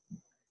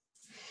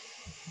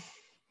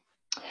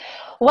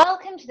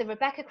Welcome to the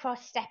Rebecca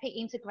Cross Stepping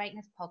into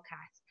Greatness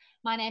podcast.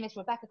 My name is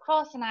Rebecca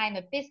Cross and I am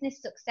a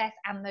business success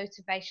and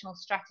motivational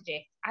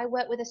strategist. I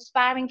work with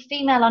aspiring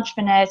female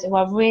entrepreneurs who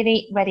are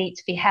really ready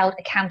to be held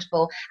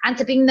accountable and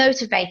to be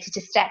motivated to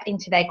step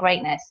into their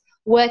greatness,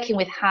 working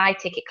with high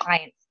ticket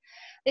clients.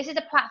 This is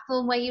a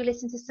platform where you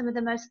listen to some of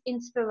the most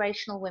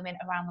inspirational women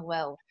around the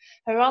world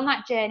who are on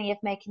that journey of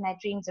making their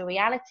dreams a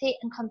reality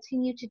and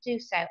continue to do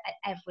so at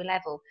every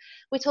level.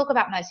 We talk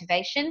about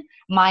motivation,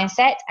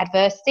 mindset,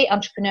 adversity,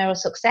 entrepreneurial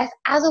success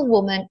as a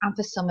woman and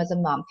for some as a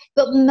mum.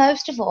 But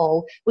most of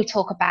all, we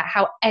talk about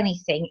how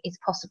anything is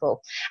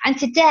possible. And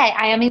today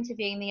I am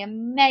interviewing the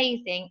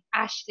amazing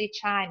Ashley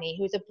Chymiy,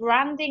 who is a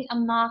branding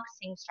and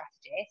marketing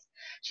strategist.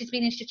 She's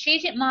been in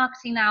strategic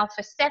marketing now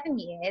for 7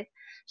 years.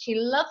 She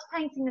loves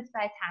painting the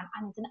spare time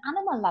and is an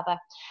animal lover.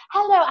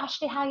 Hello,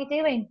 Ashley. How are you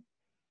doing?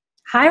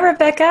 Hi,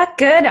 Rebecca.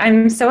 Good.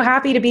 I'm so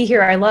happy to be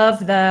here. I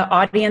love the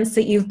audience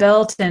that you've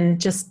built and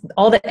just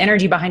all the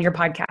energy behind your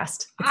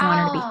podcast. It's an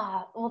honor to be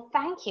here. Well,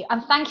 thank you.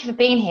 And thank you for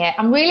being here.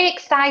 I'm really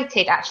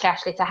excited, actually,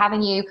 Ashley, to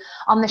having you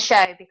on the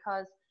show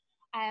because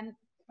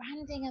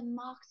branding and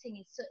marketing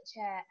is such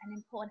an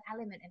important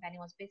element of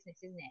anyone's business,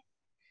 isn't it?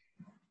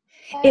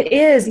 It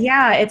is.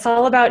 Yeah. It's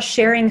all about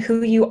sharing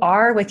who you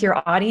are with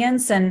your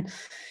audience. And,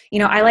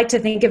 I like to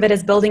think of it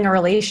as building a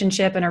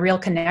relationship and a real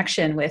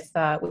connection with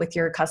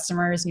your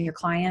customers and your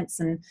clients.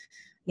 And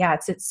yeah,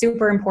 it's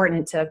super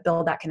important to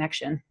build that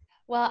connection.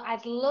 Well,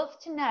 I'd love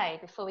to know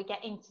before we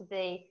get into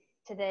the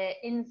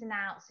ins and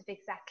outs of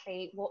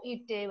exactly what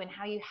you do and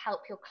how you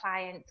help your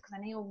clients, because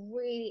I know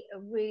you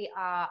really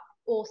are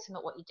awesome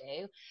at what you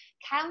do.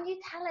 Can you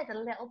tell us a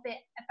little bit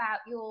about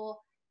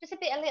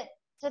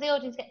so the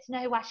audience gets to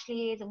know who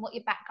Ashley is and what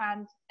your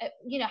background,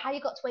 how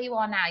you got to where you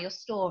are now, your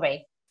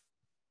story?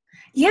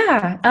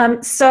 Yeah.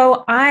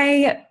 So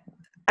I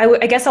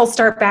guess I'll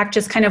start back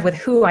just kind of with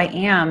who I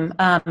am.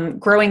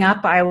 Growing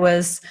up, I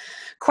was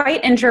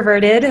quite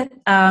introverted,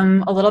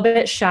 a little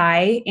bit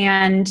shy,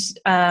 and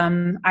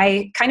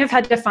I kind of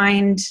had to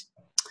find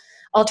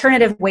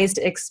alternative ways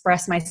to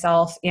express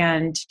myself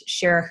and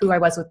share who I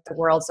was with the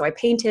world. So I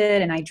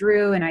painted and I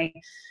drew and I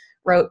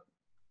wrote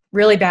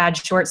really bad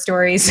short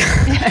stories.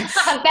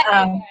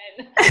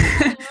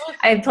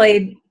 I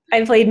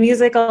played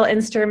musical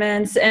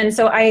instruments. And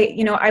so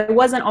I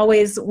wasn't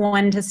always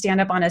one to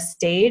stand up on a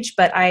stage,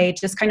 but I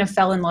just kind of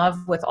fell in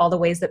love with all the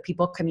ways that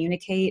people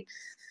communicate.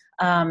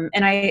 And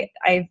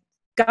I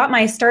got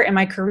my start in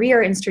my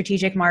career in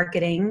strategic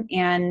marketing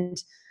and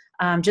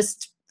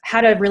just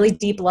had a really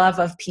deep love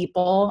of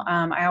people.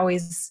 I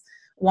always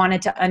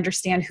wanted to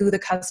understand who the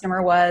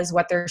customer was,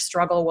 what their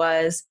struggle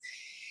was.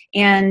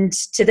 And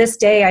to this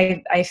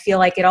day, I feel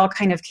like it all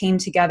kind of came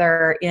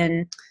together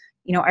in,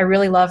 I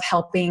really love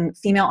helping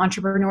female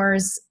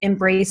entrepreneurs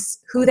embrace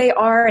who they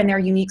are and their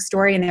unique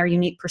story and their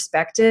unique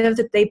perspective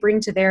that they bring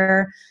to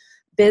their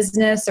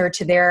business or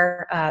to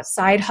their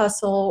side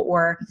hustle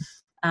or,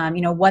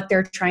 what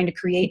they're trying to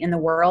create in the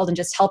world, and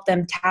just help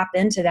them tap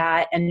into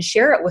that and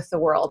share it with the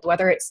world,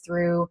 whether it's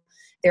through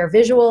their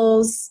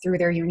visuals, through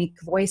their unique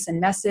voice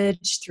and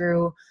message,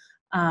 through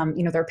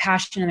their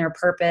passion and their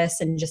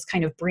purpose, and just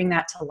kind of bring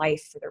that to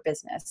life for their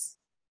business.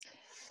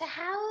 So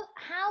how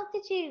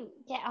did you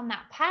get on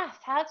that path?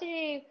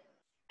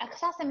 Because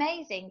that's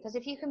amazing, because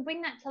if you can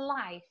bring that to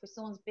life with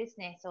someone's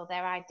business or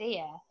their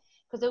idea,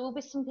 because there will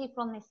be some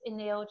people in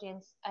the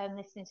audience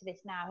listening to this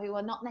now who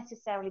are not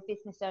necessarily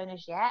business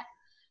owners yet.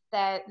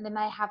 They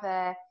may have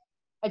a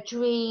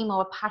dream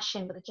or a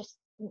passion, but they're just,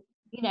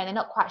 they're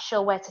not quite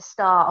sure where to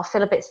start or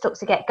feel a bit stuck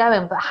to get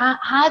going. But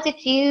how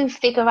did you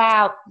figure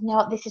out,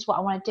 this is what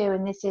I want to do,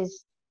 and this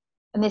is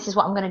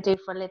what I'm going to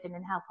do for a living,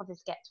 and help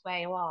others get to where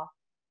you are?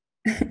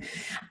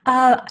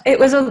 It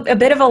was a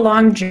bit of a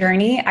long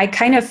journey. I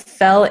kind of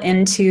fell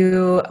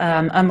into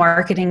a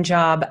marketing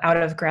job out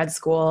of grad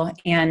school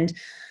and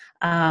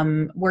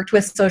worked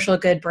with social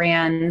good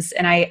brands.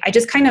 And I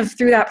just kind of,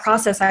 through that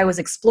process, I was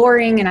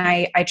exploring and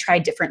I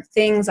tried different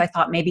things. I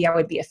thought maybe I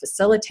would be a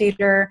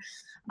facilitator.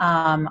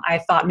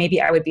 I thought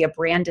maybe I would be a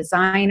brand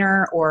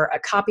designer or a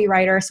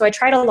copywriter. So I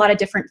tried a lot of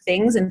different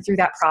things. And through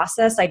that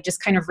process, I just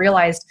kind of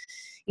realized,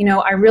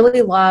 I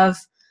really love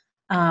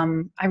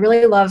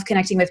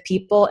connecting with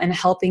people and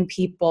helping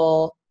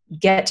people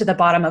get to the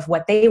bottom of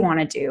what they want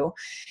to do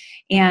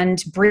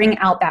and bring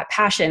out that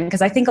passion.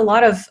 Because I think a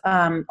lot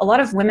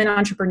of women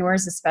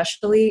entrepreneurs,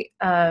 especially,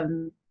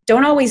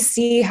 don't always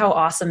see how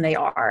awesome they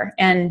are.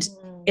 And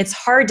it's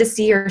hard to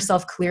see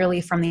yourself clearly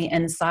from the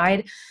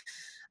inside.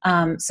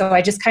 So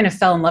I just kind of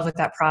fell in love with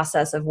that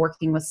process of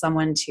working with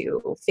someone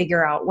to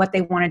figure out what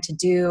they wanted to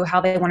do, how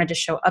they wanted to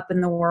show up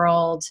in the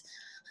world,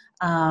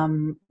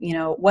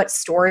 what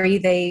story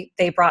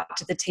they brought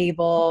to the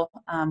table,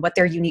 what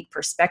their unique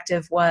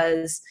perspective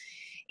was,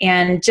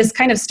 and just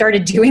kind of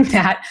started doing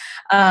that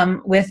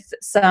with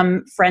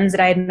some friends that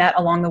I had met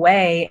along the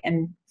way,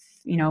 and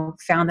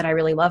found that I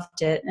really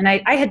loved it. And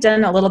I had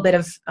done a little bit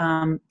of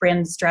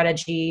brand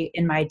strategy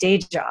in my day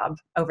job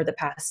over the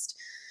past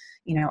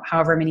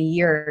however many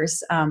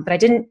years, but I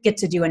didn't get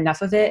to do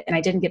enough of it, and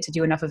I didn't get to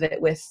do enough of it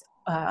with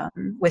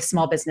with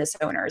small business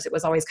owners. It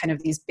was always kind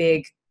of these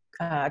big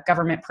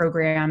government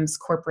programs,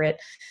 corporate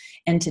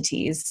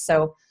entities.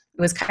 So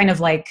it was kind of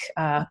like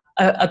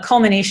a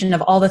culmination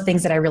of all the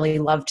things that I really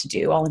love to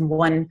do, all in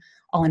one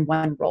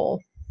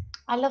role.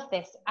 I love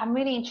this. I'm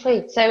really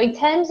intrigued. So in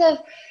terms of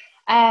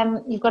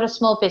you've got a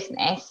small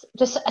business.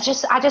 I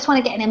just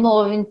want to get in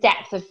more in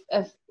depth of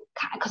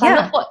because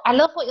I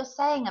love what you're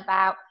saying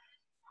about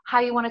how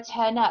you want to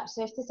turn up.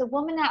 So if there's a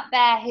woman out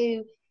there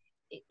who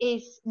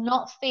is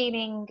not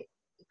feeling,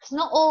 it's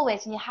not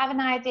always, and you have an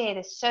idea,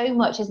 there's so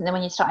much, isn't there,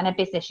 when you're starting a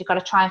business? You've got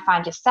to try and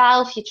find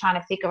yourself, you're trying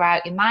to figure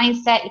out your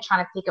mindset, you're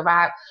trying to figure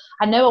out,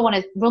 I know I want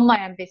to run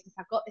my own business,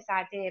 I've got this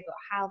idea, but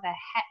how the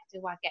heck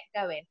do I get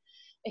going?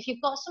 If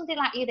you've got somebody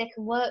like you they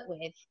can work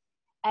with,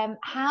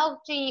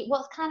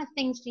 what kind of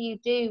things do you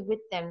do with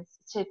them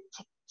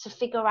to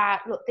figure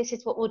out, look, this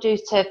is what we'll do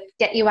to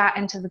get you out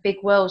into the big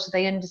world, so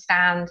they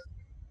understand,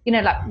 you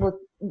know, like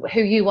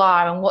who you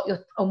are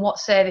and what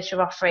service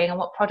you're offering and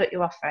what product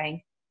you're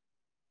offering?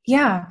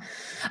 Yeah.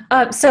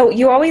 So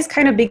you always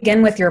kind of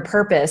begin with your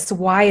purpose.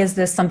 Why is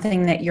this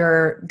something that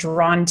you're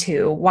drawn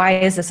to? Why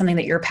is this something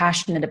that you're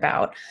passionate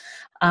about?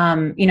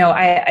 You know,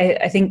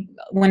 I think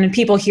when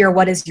people hear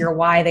what is your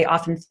why, they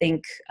often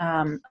think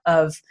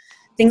of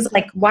things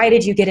like, why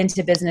did you get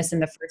into business in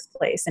the first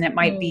place? And it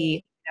might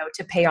be, you know,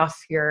 to pay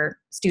off your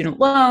student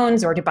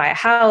loans or to buy a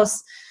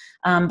house.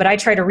 But I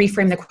try to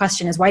reframe the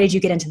question as, why did you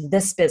get into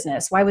this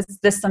business? Why was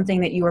this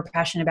something that you were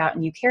passionate about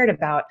and you cared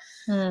about?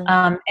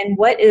 And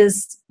what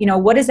is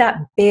that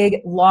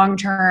big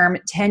long-term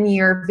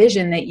 10-year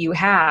vision that you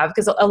have?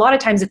 Because a lot of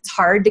times it's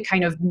hard to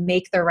kind of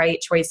make the right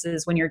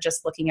choices when you're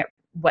just looking at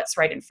what's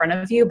right in front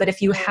of you. But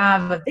if you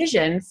have a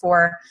vision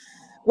for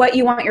what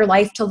you want your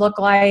life to look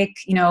like,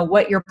 you know,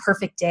 what your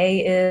perfect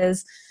day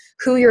is,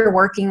 who you're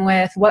working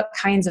with, what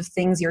kinds of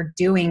things you're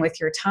doing with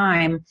your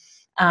time,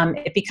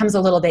 it becomes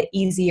a little bit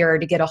easier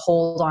to get a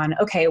hold on,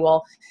 okay,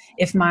 well,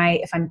 if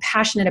I'm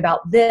passionate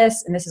about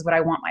this and this is what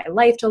I want my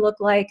life to look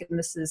like and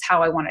this is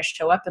how I want to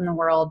show up in the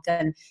world,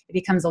 then it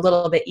becomes a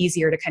little bit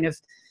easier to kind of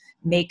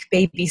make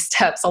baby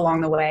steps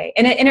along the way.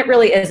 And it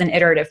really is an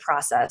iterative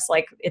process.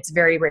 Like, it's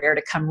very rare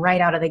to come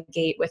right out of the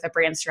gate with a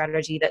brand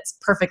strategy that's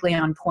perfectly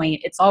on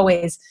point. It's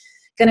always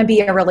going to be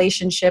a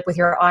relationship with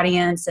your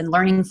audience and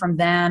learning from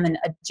them and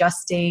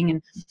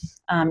adjusting.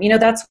 And, you know,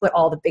 that's what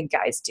all the big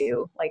guys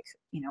do. Like,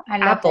 you know,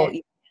 Apple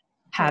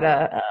had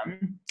a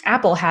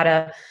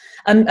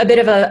bit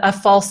of a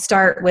false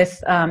start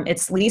with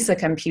its Lisa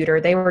computer.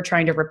 They were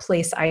trying to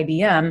replace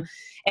IBM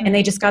and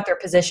they just got their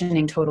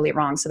positioning totally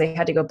wrong. So they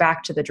had to go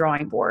back to the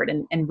drawing board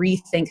and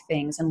rethink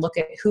things and look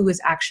at who was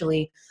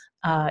actually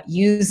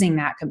using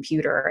that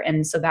computer.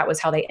 And so that was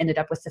how they ended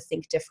up with the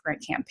Think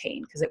Different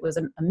campaign, because it was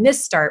a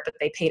misstart, but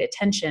they paid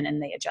attention and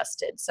they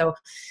adjusted. So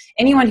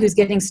anyone who's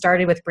getting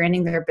started with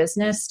branding their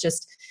business,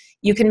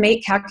 you can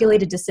make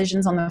calculated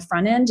decisions on the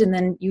front end, and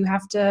then you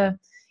have to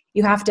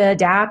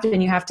adapt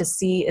and you have to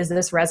see, is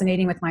this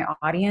resonating with my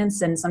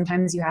audience? And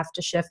sometimes you have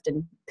to shift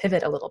and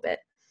pivot a little bit.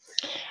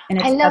 And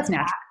that's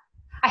natural.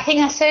 I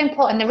think that's so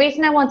important. The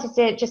reason I wanted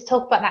to just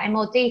talk about that in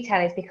more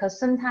detail is because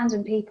sometimes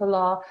when people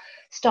are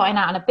starting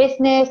out in a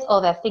business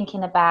or they're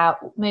thinking about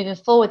moving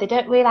forward, they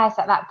don't realize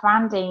that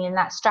branding and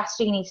that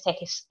strategy you need to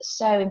take is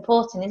so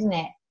important, isn't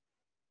it?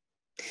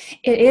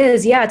 It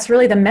is. Yeah. It's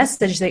really the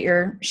message that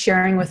you're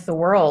sharing with the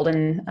world.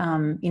 And,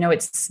 you know,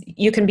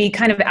 you can be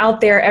kind of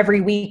out there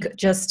every week,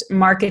 just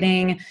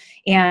marketing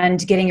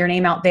and getting your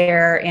name out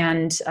there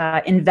and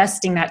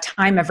investing that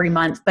time every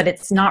month, but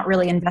it's not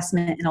really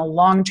investment in a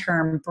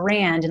long-term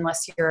brand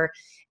unless you're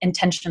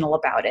intentional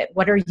about it.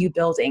 What are you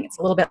building? It's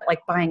a little bit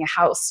like buying a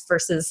house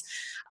versus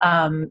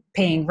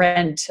paying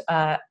rent.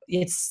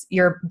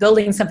 You're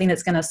building something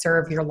that's going to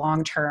serve your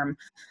long-term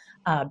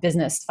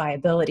business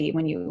viability.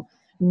 When you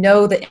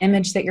know the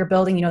image that you're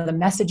building, you know the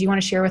message you want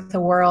to share with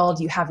the world,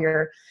 you have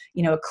your,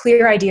 you know, a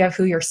clear idea of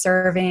who you're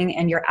serving,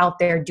 and you're out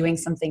there doing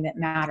something that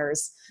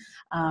matters.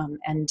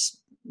 And,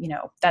 you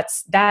know,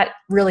 that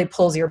really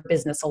pulls your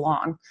business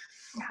along.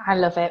 I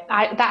love it.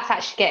 That's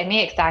actually getting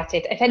me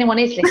excited. If anyone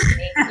is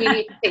listening, you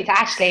need to speak to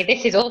Ashley.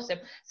 This is awesome.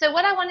 So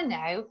what I want to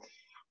know,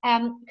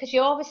 because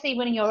you're obviously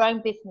running your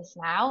own business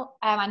now.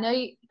 I know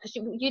because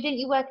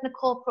you work in the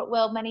corporate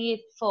world many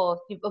years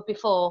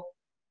before.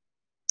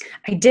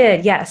 I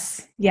did,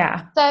 yes.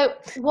 Yeah. So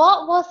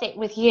what was it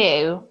with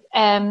you,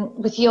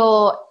 with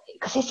your,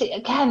 because this,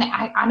 again,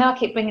 I know I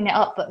keep bringing it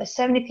up, but there's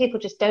so many people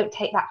just don't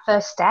take that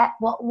first step.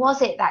 What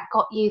was it that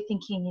got you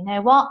thinking, you know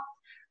what,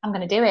 I'm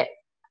going to do it.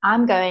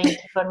 I'm going to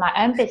run my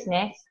own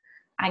business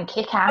and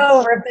kick ass.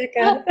 Oh,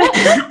 Rebecca.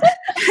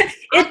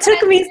 It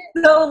took me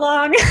so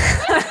long.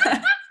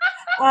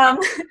 Come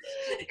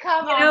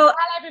on, tell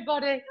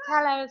everybody,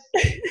 tell us.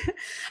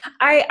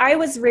 I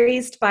was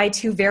raised by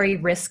two very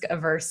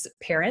risk-averse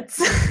parents.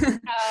 Oh,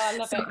 I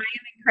love so it. I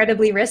am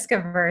incredibly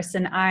risk-averse,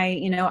 and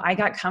I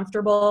got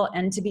comfortable.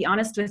 And to be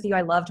honest with you,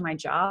 I loved my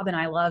job, and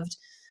I loved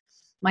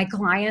my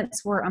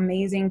clients. Were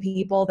amazing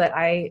people that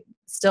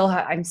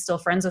I'm still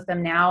friends with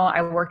them now.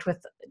 I worked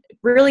with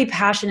really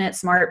passionate,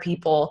 smart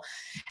people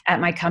at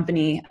my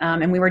company.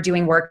 And we were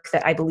doing work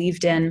that I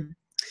believed in,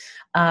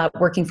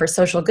 working for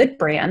social good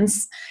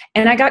brands.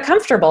 And I got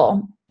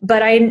comfortable,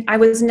 but I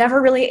was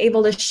never really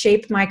able to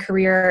shape my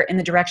career in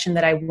the direction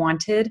that I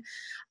wanted.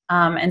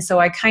 And so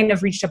I kind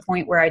of reached a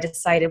point where I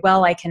decided,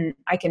 well, I can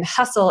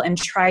hustle and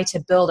try to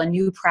build a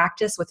new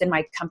practice within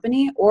my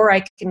company, or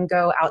I can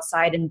go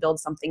outside and build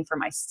something for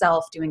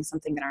myself, doing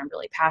something that I'm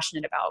really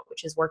passionate about,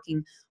 which is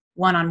working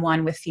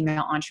one-on-one with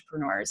female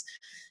entrepreneurs.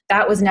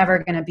 That was never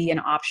going to be an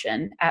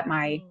option at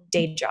my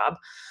day job.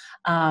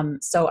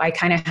 So I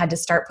kind of had to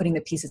start putting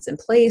the pieces in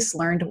place,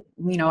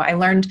 I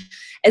learned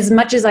as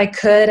much as I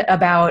could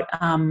about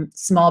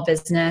small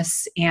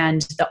business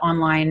and the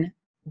online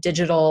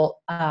digital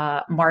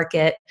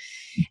market.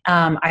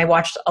 I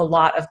watched a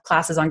lot of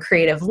classes on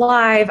Creative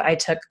Live. I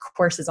took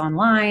courses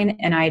online,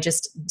 and I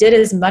just did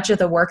as much of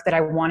the work that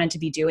I wanted to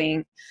be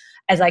doing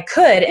as I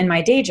could in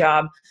my day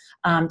job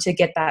to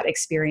get that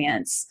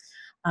experience.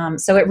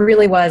 So it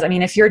really was, I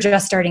mean, if you're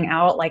just starting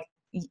out, like,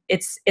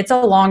 it's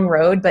a long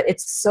road, but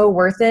it's so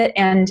worth it.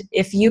 And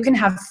if you can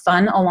have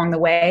fun along the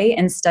way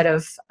instead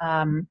of,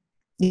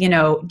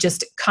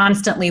 just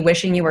constantly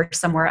wishing you were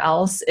somewhere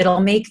else, it'll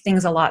make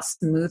things a lot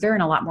smoother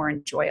and a lot more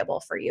enjoyable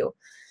for you.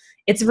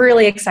 It's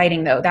really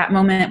exciting though. That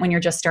moment when you're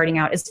just starting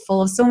out is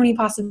full of so many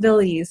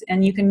possibilities,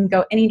 and you can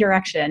go any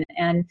direction.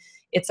 And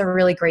it's a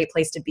really great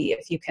place to be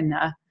if you can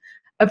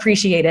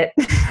appreciate it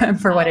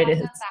for what it is.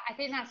 I love that. I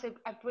think that's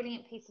a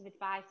brilliant piece of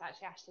advice,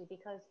 actually, Ashley,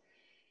 because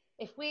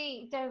if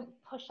we don't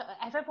push,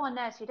 everyone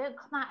knows, if you don't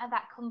come out of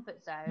that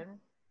comfort zone,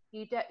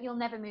 you'll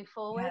never move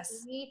forward.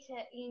 Yes.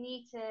 You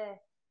need to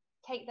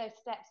take those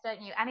steps, don't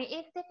you? And it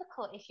is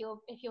difficult if your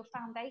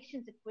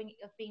foundations of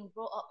being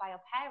brought up by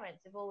your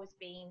parents have always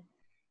been,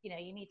 you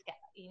need to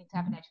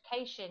have an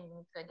education, you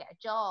need to go and get a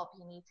job,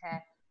 you need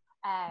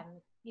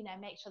to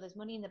make sure there's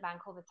money in the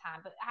bank all the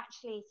time. But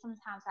actually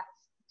sometimes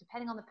that's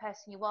depending on the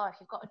person you are. If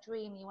you've got a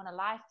dream and you want a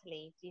life to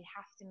lead, you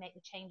have to make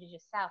the changes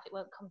yourself. It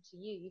won't come to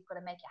you. You've got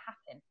to make it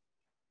happen.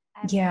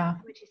 Yeah.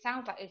 Which it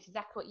sounds like it's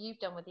exactly what you've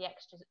done with the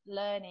extra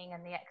learning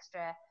and the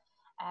extra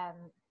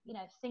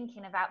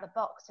thinking about the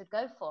box to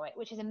go for it,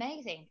 which is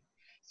amazing.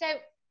 So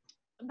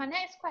my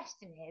next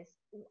question is,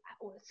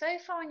 so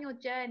far on your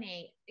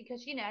journey,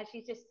 because as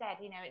you just said,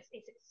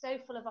 it's so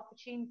full of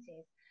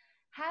opportunities,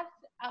 has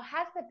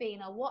there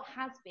been, or what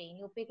has been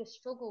your biggest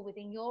struggle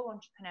within your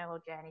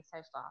entrepreneurial journey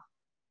so far?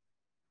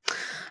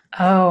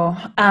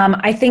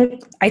 I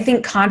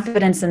think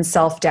confidence and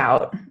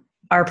self-doubt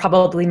are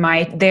probably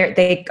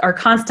they are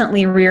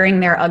constantly rearing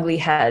their ugly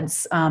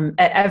heads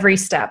at every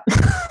step.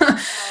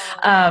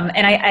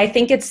 And I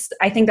think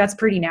that's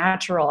pretty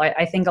natural.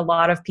 I think a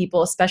lot of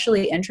people,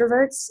 especially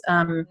introverts,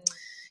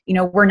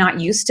 we're not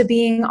used to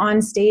being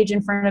on stage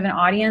in front of an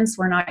audience.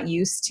 We're not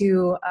used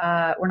to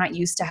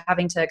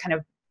having to kind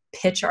of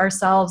pitch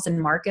ourselves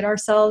and market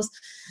ourselves.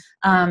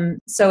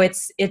 So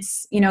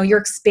it's you're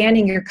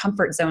expanding your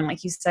comfort zone,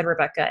 like you said,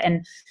 Rebecca,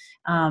 and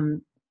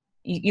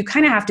you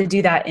kind of have to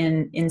do that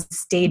in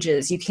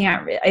stages. You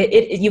can,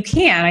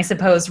 I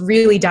suppose,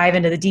 really dive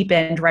into the deep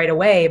end right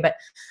away, but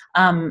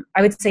I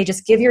would say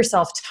just give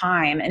yourself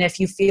time. And if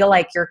you feel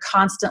like you're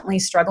constantly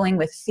struggling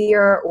with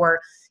fear or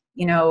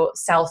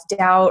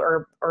self-doubt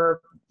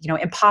or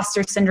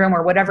imposter syndrome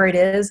or whatever it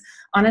is,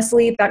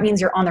 honestly, that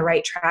means you're on the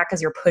right track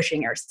because you're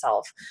pushing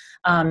yourself.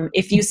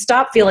 If you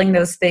stop feeling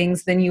those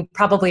things, then you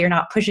probably are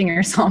not pushing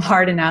yourself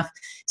hard enough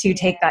to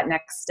take that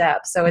next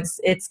step. So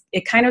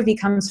it kind of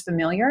becomes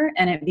familiar,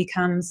 and it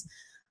becomes,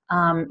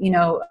 an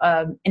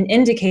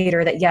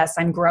indicator that yes,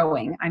 I'm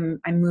growing,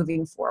 I'm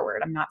moving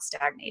forward, I'm not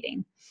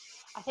stagnating.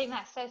 I think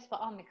that's so spot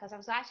on, because I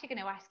was actually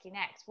going to ask you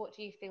next, what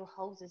do you feel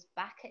holds us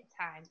back at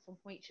times from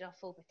reaching our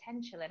full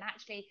potential? And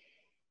actually,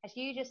 as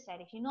you just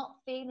said, if you're not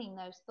feeling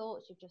those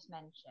thoughts you've just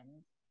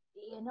mentioned,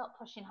 you're not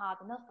pushing hard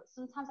enough. But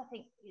sometimes I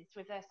think it's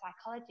reverse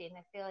psychology, and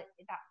they feel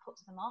that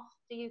puts them off.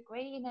 Do you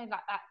agree? Like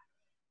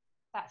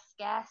that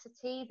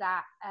scarcity,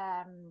 that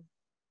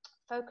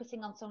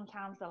focusing on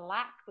sometimes the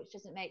lack, which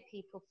doesn't make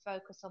people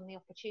focus on the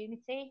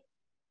opportunity.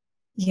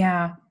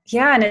 Yeah.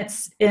 And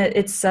it's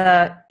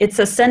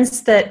a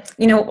sense that,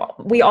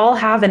 we all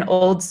have an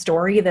old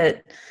story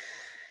that,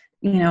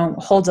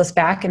 holds us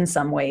back in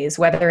some ways,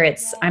 whether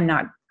it's, I'm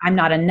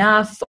not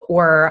enough,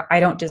 or I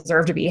don't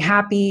deserve to be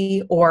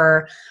happy,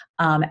 or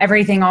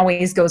everything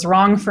always goes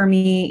wrong for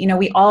me.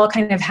 We all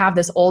kind of have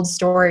this old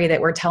story that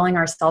we're telling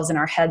ourselves in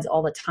our heads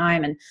all the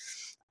time. And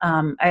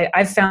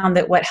I've found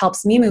that what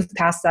helps me move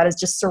past that is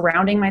just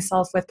surrounding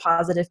myself with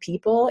positive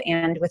people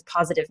and with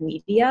positive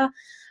media.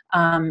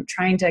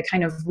 Trying to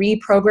kind of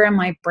reprogram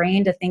my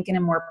brain to think in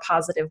a more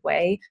positive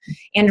way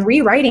and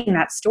rewriting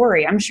that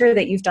story. I'm sure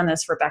that you've done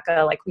this,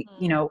 Rebecca, like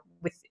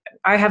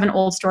I have an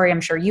old story. I'm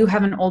sure you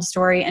have an old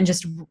story, and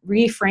just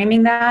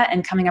reframing that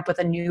and coming up with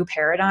a new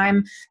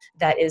paradigm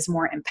that is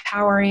more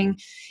empowering.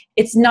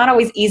 It's not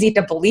always easy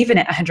to believe in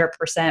it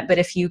 100%, but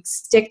if you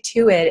stick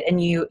to it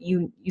and you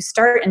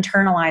start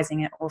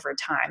internalizing it over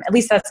time, at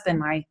least that's been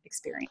my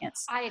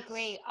experience. I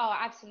agree. Oh,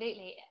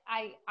 absolutely.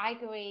 I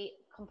agree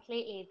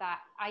completely that.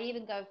 I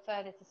even go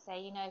further to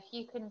say, you know, if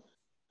you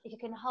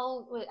can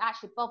hold, well,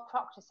 actually Bob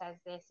Proctor says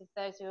this, if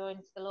those who are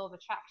into the law of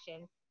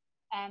attraction,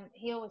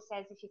 he always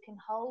says if you can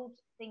hold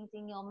things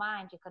in your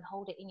mind, you can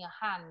hold it in your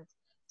hand,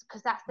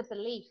 because that's the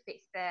belief.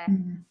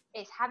 Mhm.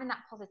 It's having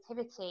that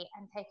positivity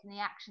and taking the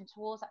action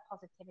towards that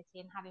positivity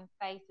and having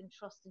faith and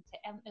trust,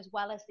 and as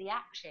well as the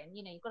action.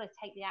 You know, you've got to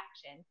take the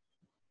action.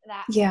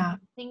 That Yeah.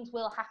 things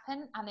will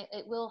happen, and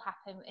it will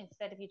happen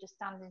instead of you just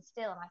standing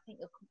still. And I think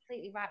you're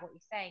completely right what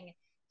you're saying.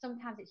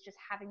 Sometimes it's just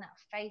having that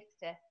faith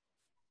to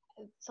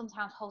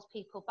sometimes holds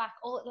people back,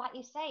 or like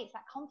you say, it's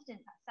that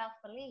confidence, that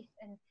self-belief.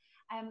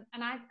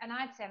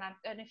 I'd say, and I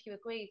don't know if you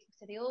agree,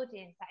 to the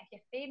audience, that if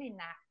you're feeling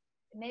that,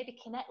 maybe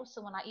connect with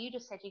someone, like you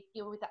just said,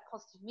 you're with that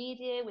positive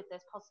media, with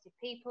those positive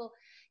people.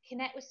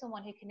 Connect with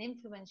someone who can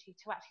influence you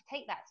to actually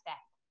take that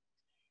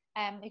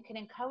step, who can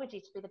encourage you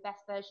to be the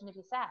best version of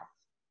yourself.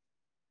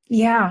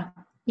 Yeah.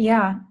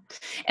 Yeah.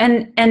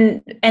 And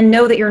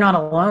know that you're not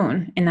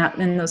alone in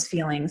those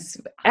feelings.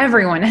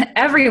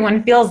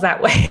 Everyone feels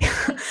that way.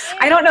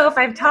 I don't know if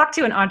I've talked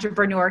to an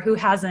entrepreneur who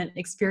hasn't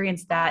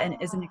experienced that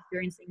and isn't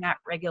experiencing that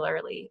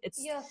regularly.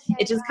 You're so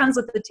It just comes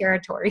with the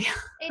territory.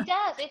 It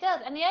does.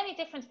 And the only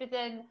difference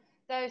between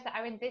those that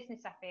are in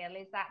business, I feel,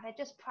 is that they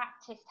just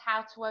practiced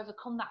how to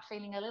overcome that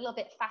feeling a little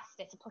bit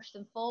faster to push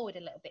them forward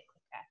a little bit quicker.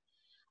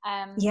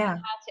 Yeah.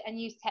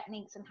 And use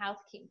techniques and how to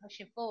keep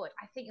pushing forward.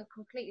 I think you're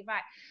completely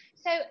right.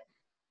 So,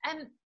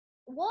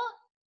 what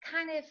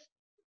kind of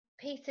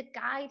piece of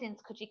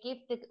guidance could you give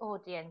the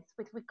audience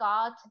with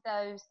regard to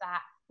those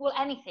that, well,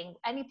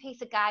 any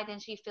piece of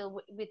guidance you feel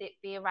with it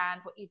be around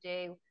what you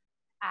do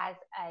as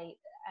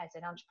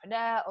an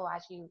entrepreneur, or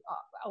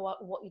or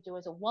what you do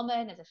as a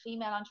woman, as a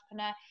female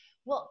entrepreneur?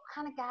 What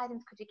kind of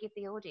guidance could you give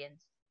the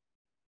audience?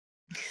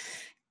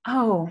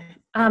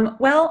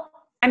 Well,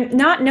 I'm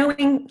not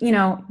knowing,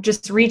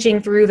 just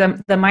reaching through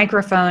the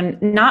microphone,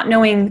 not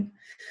knowing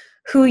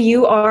who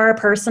you are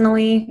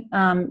personally,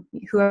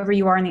 whoever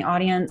you are in the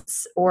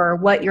audience, or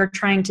what you're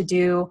trying to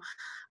do.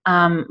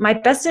 My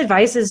best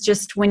advice is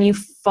just when you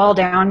fall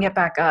down, get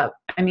back up.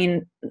 I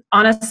mean,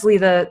 honestly,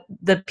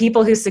 the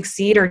people who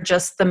succeed are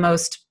just the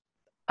most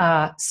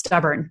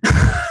stubborn,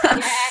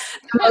 the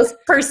most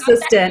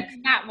persistent.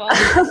 That one.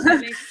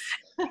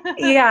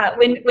 Yeah,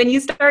 when you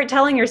start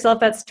telling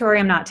yourself that story,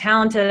 I'm not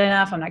talented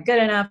enough, I'm not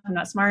good enough, I'm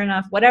not smart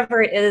enough,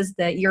 whatever it is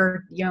that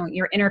your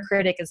inner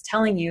critic is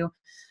telling you,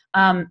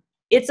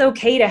 it's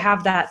okay to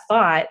have that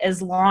thought,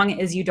 as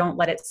long as you don't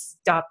let it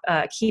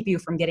keep you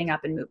from getting up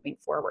and moving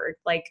forward.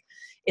 Like,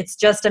 it's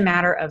just a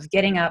matter of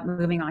getting up,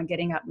 moving on,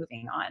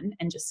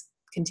 and just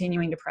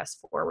continuing to press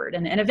forward.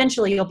 And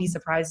eventually you'll be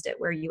surprised at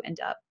where you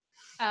end up.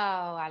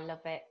 Oh, I love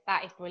it.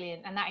 That is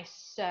brilliant. And that is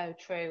so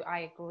true.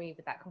 I agree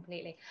with that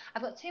completely.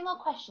 I've got two more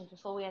questions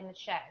before we end the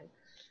show.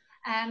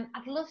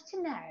 I'd love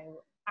to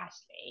know,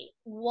 Ashley,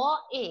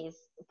 what is,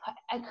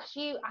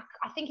 because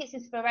I think it's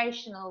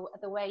inspirational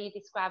the way you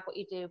describe what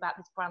you do about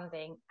this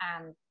branding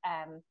and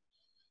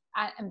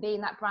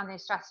being that branding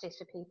strategist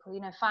for people,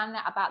 finding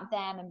out about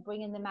them and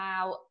bringing them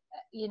out,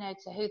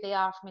 to who they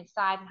are from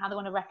inside and how they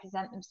want to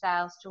represent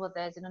themselves to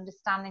others, and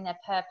understanding their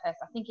purpose.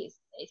 I think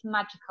it's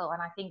magical.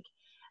 And I think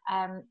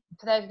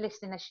for those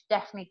listening, they should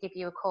definitely give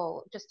you a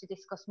call just to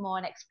discuss more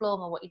and explore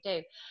more what you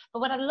do. But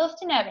what I'd love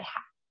to know is,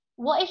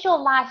 what is your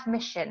life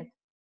mission?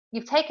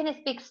 You've taken this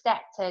big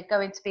step to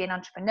go into be an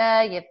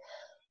entrepreneur.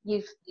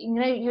 You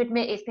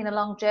admit it's been a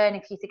long journey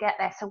for you to get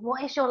there. So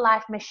what is your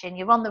life mission?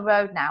 You're on the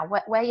road now.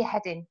 Where are you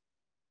heading?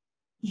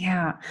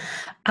 Yeah.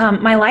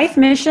 My life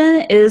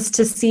mission is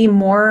to see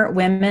more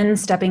women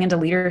stepping into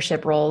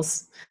leadership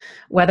roles,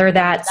 whether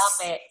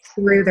that's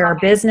through their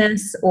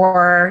business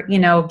or,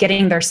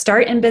 getting their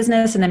start in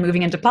business and then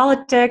moving into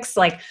politics.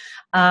 Like,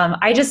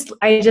 I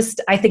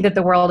think that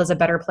the world is a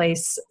better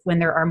place when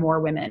there are more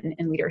women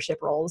in leadership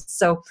roles.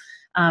 So,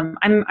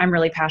 I'm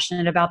really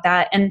passionate about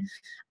that. And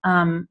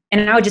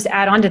I would just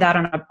add on to that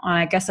on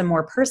I guess a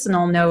more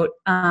personal note.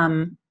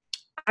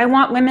 I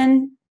want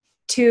women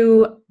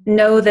to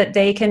know that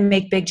they can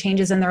make big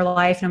changes in their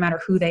life no matter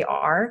who they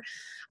are.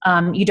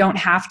 You don't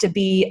have to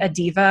be a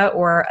diva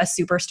or a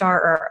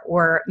superstar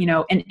or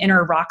an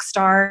inner rock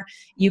star.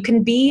 You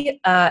can be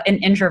an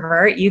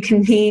introvert. You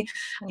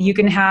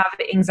can have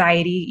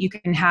anxiety. You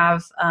can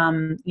have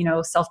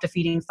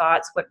self-defeating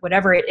thoughts,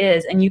 whatever it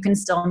is, and you can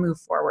still move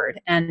forward.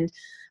 And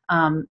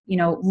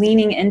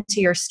leaning into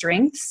your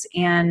strengths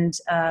and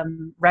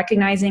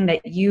recognizing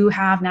that you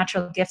have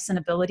natural gifts and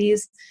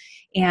abilities,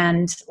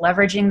 and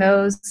leveraging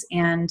those,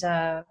 and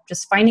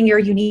just finding your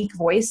unique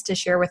voice to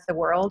share with the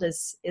world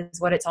is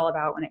what it's all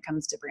about when it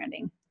comes to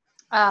branding.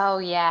 Oh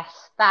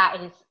yes, that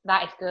is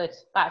good.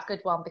 That's a good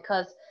one,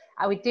 because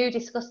we do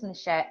discuss in the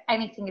show,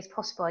 anything is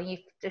possible. You've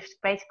just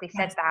basically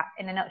said that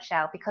in a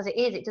nutshell, because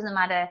it doesn't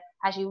matter,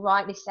 as you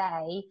rightly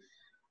say,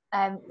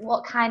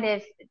 what kind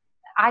of,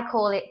 I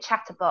call it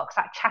chatterbox,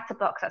 that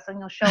chatterbox that's on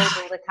your shoulder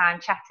all the time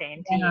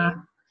chatting to you.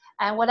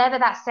 And whatever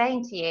that's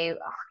saying to you,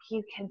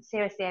 you can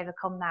seriously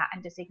overcome that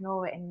and just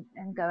ignore it and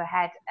go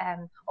ahead,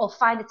 or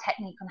find a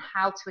technique on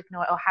how to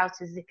ignore it or how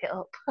to zip it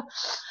up.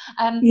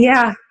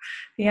 Yeah.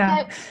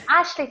 So,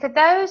 Ashley, for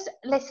those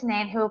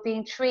listening who will be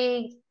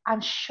intrigued,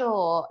 I'm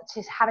sure,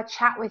 to have a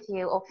chat with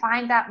you or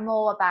find out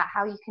more about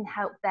how you can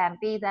help them,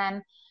 be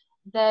them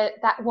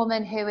that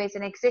woman who is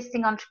an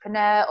existing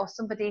entrepreneur, or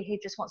somebody who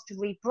just wants to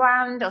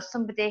rebrand, or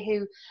somebody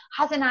who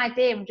has an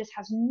idea and just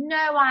has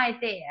no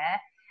idea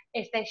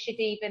if they should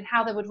even,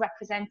 how they would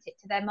represent it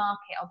to their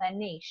market or their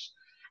niche,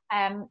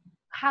 how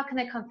can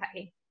they contact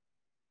you?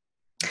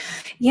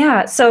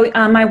 Yeah. So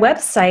my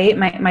website,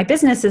 my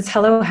business is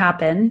Hello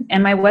Happen,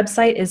 and my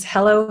website is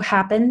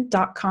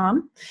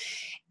hellohappen.com.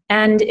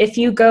 And if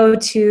you go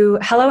to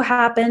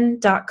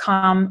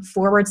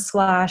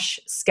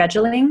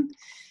hellohappen.com/scheduling,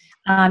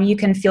 you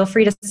can feel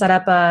free to set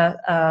up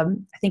I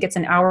think it's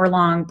an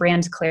hour-long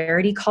brand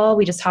clarity call.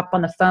 We just hop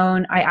on the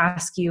phone. I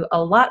ask you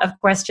a lot of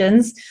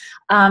questions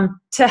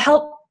to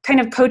help kind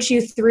of coach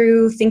you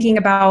through thinking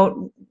about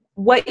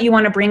what you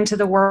want to bring to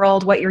the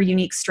world, what your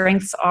unique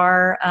strengths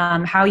are,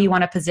 how you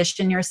want to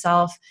position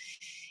yourself.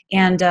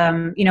 And,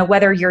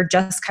 whether you're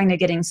just kind of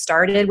getting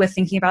started with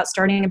thinking about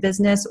starting a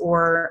business,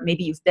 or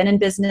maybe you've been in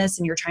business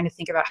and you're trying to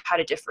think about how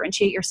to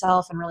differentiate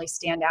yourself and really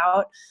stand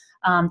out.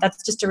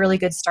 That's just a really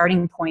good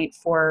starting point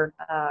for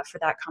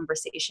that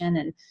conversation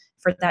and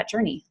for that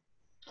journey.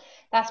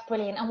 That's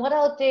brilliant. And what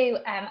I'll do,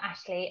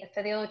 Ashley,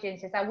 for the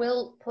audience is I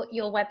will put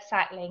your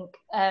website link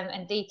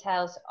and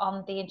details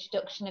on the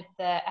introduction of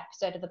the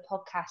episode of the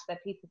podcast, so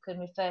people can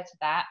refer to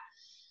that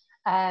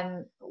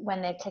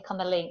when they click on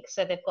the link.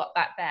 So they've got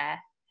that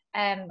there.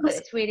 But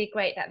it's really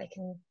great that they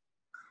can,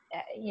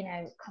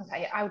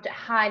 contact you. I would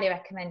highly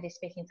recommend you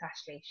speaking to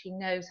Ashley. She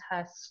knows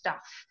her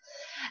stuff.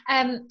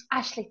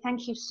 Ashley,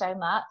 thank you so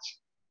much.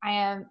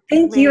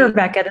 Thank you,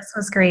 Rebecca. This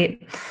was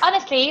great.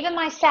 Honestly, even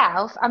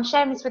myself, I'm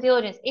sharing this with the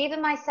audience,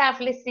 even myself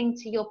listening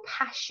to your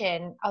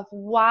passion of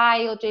why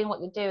you're doing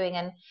what you're doing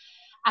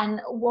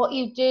and what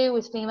you do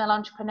with female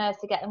entrepreneurs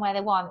to get them where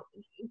they want.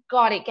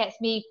 God, it gets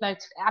me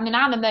motivated. I mean,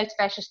 I'm a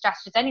motivational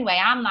strategist anyway.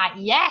 I'm like,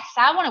 yes,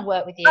 I want to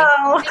work with you.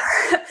 Oh,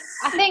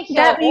 I think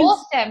you're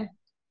awesome.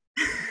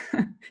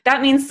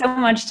 That means so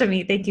much to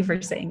me. Thank you for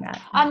saying that.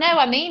 I know,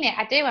 I mean it.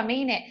 I do. I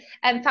mean it.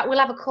 In fact, we'll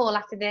have a call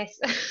after this.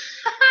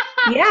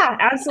 Yeah,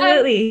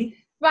 absolutely.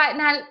 Right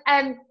now,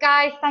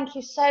 guys, thank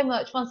you so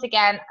much once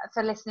again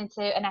for listening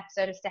to an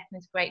episode of Stepping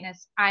into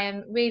Greatness. I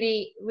am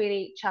really,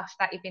 really chuffed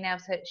that you've been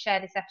able to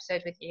share this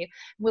episode with you.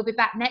 We'll be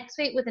back next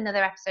week with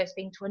another episode,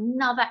 speaking to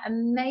another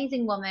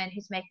amazing woman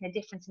who's making a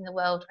difference in the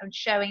world and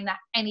showing that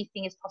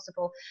anything is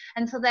possible.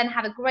 Until then,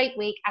 have a great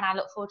week, and I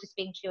look forward to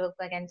speaking to you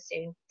again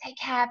soon. Take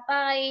care.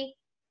 Bye.